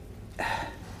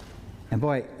 and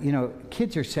boy, you know,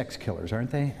 kids are sex killers,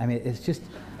 aren't they? I mean, it's just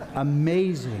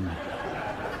amazing.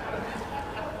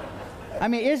 I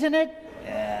mean, isn't it?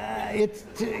 It's,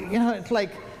 you know, it's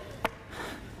like,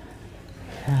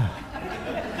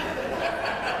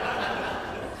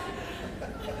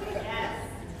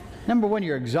 number one,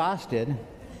 you're exhausted.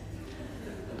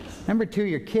 Number two,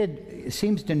 your kid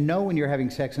seems to know when you're having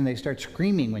sex and they start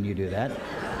screaming when you do that.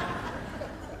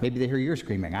 Maybe they hear you're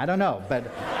screaming. I don't know, but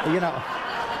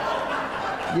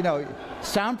you know,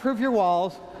 soundproof your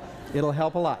walls. It'll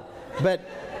help a lot. But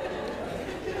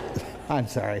I'm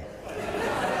sorry.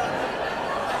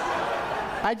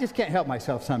 I just can't help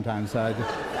myself sometimes. All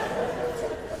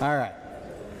right.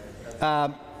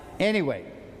 Anyway,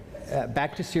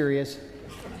 back to serious.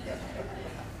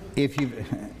 If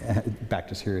you've back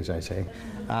to serious, I say.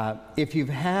 If you've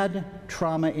had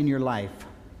trauma in your life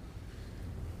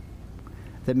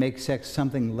that makes sex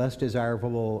something less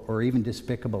desirable or even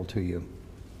despicable to you,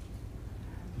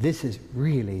 this is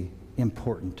really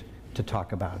important to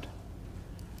talk about.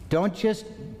 Don't just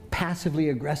passively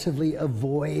aggressively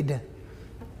avoid.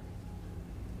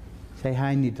 Say, hi,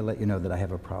 I need to let you know that I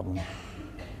have a problem.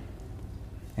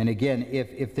 And again,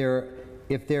 if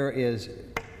there is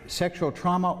sexual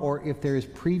trauma or if there is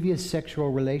previous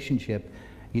sexual relationship,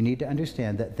 you need to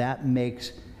understand that that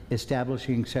makes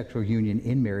establishing sexual union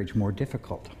in marriage more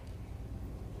difficult.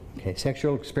 Okay,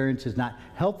 sexual experience is not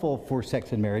helpful for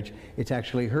sex in marriage. It's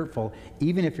actually hurtful,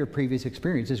 even if your previous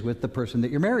experience is with the person that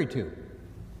you're married to.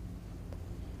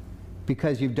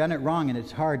 Because you've done it wrong and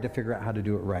it's hard to figure out how to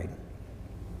do it right.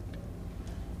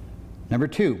 Number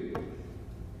two,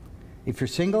 if you're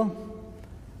single,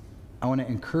 I want to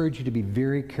encourage you to be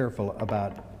very careful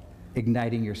about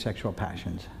igniting your sexual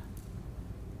passions.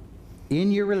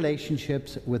 In your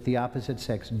relationships with the opposite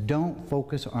sex, don't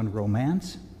focus on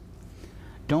romance.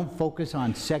 Don't focus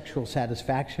on sexual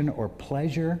satisfaction or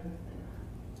pleasure.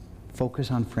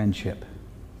 Focus on friendship.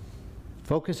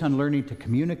 Focus on learning to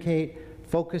communicate.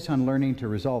 Focus on learning to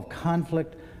resolve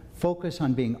conflict. Focus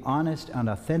on being honest and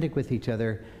authentic with each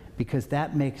other, because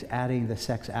that makes adding the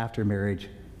sex after marriage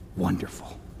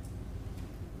wonderful.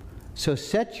 So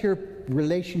set your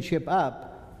relationship up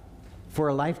for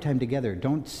a lifetime together.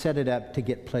 Don't set it up to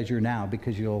get pleasure now,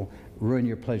 because you'll ruin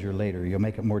your pleasure later. You'll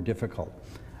make it more difficult.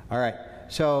 All right,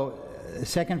 so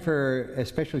second, for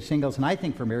especially singles, and I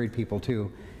think for married people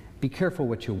too, be careful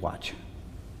what you watch.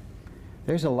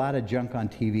 There's a lot of junk on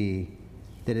TV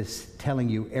that is telling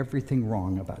you everything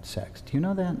wrong about sex. Do you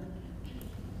know that?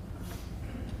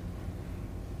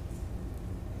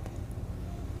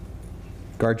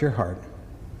 Guard your heart.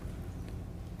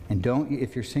 And don't,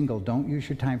 if you're single, don't use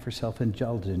your time for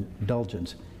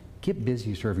self-indulgence. Get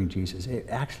busy serving Jesus. It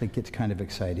actually gets kind of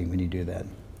exciting when you do that.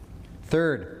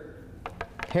 Third,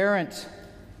 parents,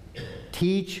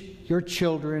 teach your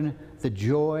children the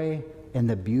joy and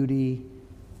the beauty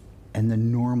and the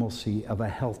normalcy of a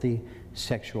healthy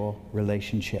sexual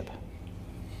relationship.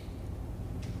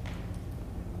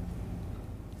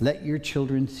 Let your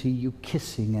children see you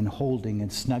kissing and holding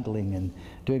and snuggling and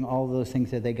doing all those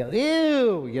things that they go,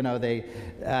 ew, you know,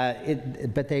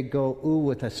 but they go, ooh,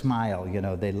 with a smile, you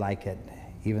know, they like it,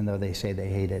 even though they say they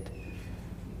hate it.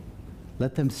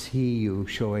 Let them see you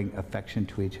showing affection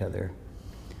to each other.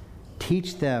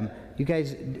 Teach them. You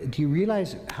guys, do you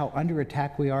realize how under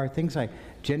attack we are? Things like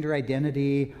gender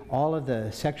identity, all of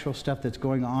the sexual stuff that's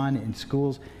going on in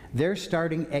schools, they're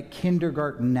starting at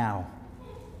kindergarten now,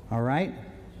 all right?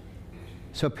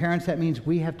 So parents, that means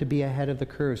we have to be ahead of the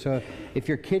curve. So if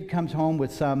your kid comes home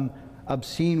with some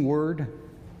obscene word,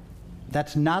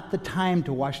 that's not the time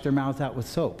to wash their mouth out with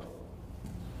soap.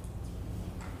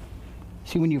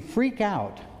 See, when you freak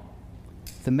out,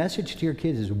 the message to your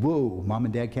kids is, whoa, mom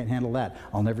and dad can't handle that.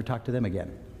 I'll never talk to them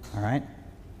again, all right?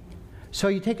 So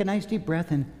you take a nice deep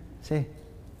breath and say,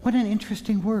 what an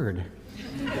interesting word.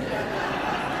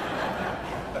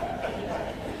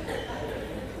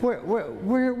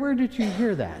 Where did you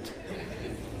hear that?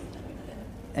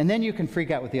 And then you can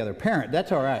freak out with the other parent.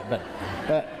 That's all right.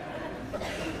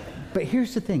 But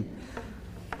here's the thing.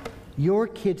 Your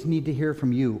kids need to hear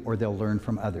from you, or they'll learn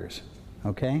from others.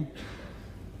 Okay?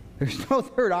 There's no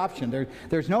third option.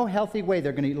 There's no healthy way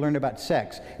they're going to learn about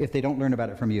sex if they don't learn about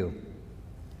it from you.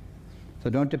 So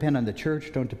don't depend on the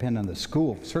church. Don't depend on the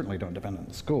school. Certainly don't depend on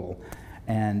the school.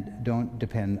 And don't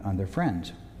depend on their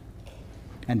friends.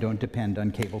 And don't depend on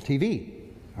cable TV,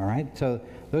 All right? So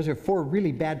those are 4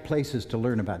 really bad places to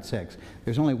learn about sex.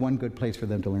 There's only one good place for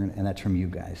them to learn, and that's from you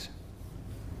guys.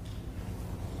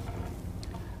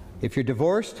 If you're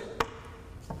divorced,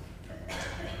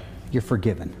 you're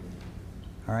forgiven.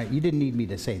 All right? You didn't need me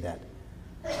to say that.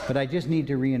 But I just need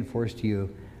to reinforce to you,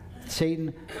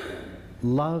 Satan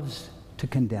loves to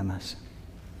condemn us.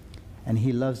 And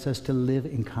he loves us to live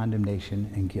in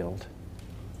condemnation and guilt.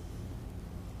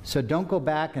 So don't go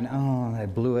back and, oh, I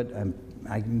blew it.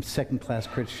 I'm second-class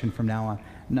Christian from now on.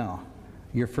 No,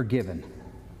 you're forgiven.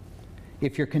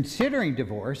 If you're considering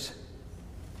divorce,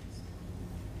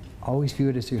 always view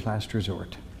it as your last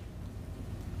resort.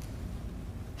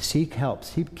 Seek help,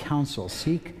 seek counsel,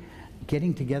 seek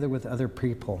getting together with other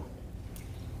people,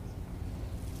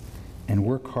 and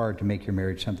work hard to make your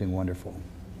marriage something wonderful.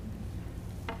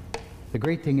 The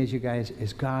great thing is, you guys,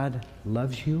 is God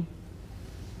loves you,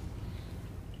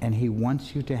 and he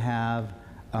wants you to have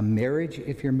a marriage,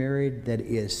 if you're married, that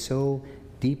is so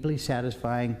deeply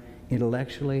satisfying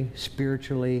intellectually,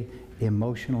 spiritually,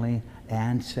 emotionally,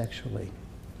 and sexually.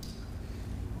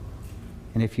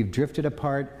 And if you've drifted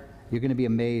apart, you're going to be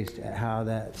amazed at how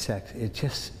that sex, it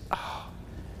just,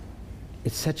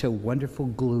 it's such a wonderful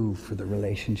glue for the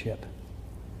relationship.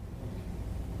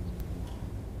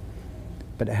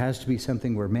 But it has to be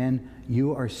something where, men,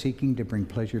 you are seeking to bring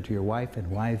pleasure to your wife,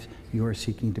 and wives, you are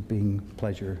seeking to bring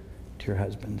pleasure to your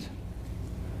husbands.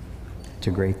 It's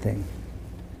a great thing.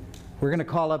 We're going to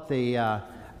call up the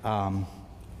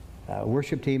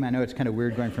worship team. I know it's kind of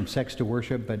weird going from sex to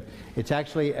worship, but it's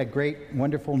actually a great,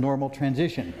 wonderful, normal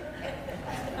transition.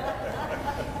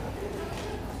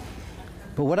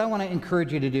 But what I want to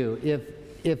encourage you to do,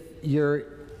 if you're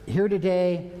here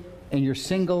today and you're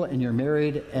single and you're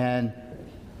married and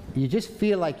you just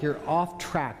feel like you're off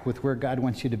track with where God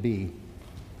wants you to be,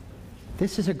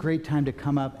 this is a great time to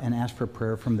come up and ask for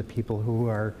prayer from the people who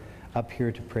are up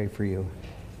here to pray for you.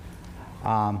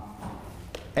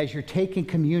 As you're taking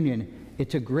communion,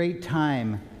 it's a great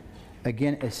time,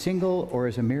 again, as single or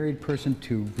as a married person,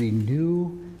 to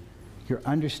renew your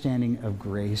understanding of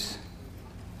grace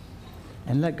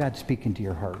and let God speak into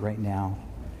your heart right now.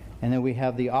 And then we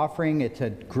have the offering. It's a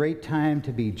great time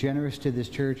to be generous to this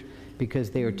church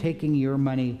because they are taking your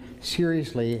money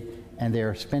seriously and they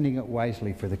are spending it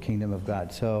wisely for the kingdom of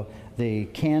God. So the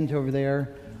cans over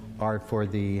there are for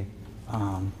the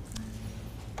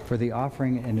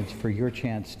offering, and it's for your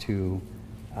chance to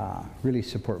really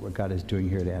support what God is doing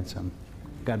here at Ansem.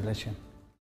 God bless you.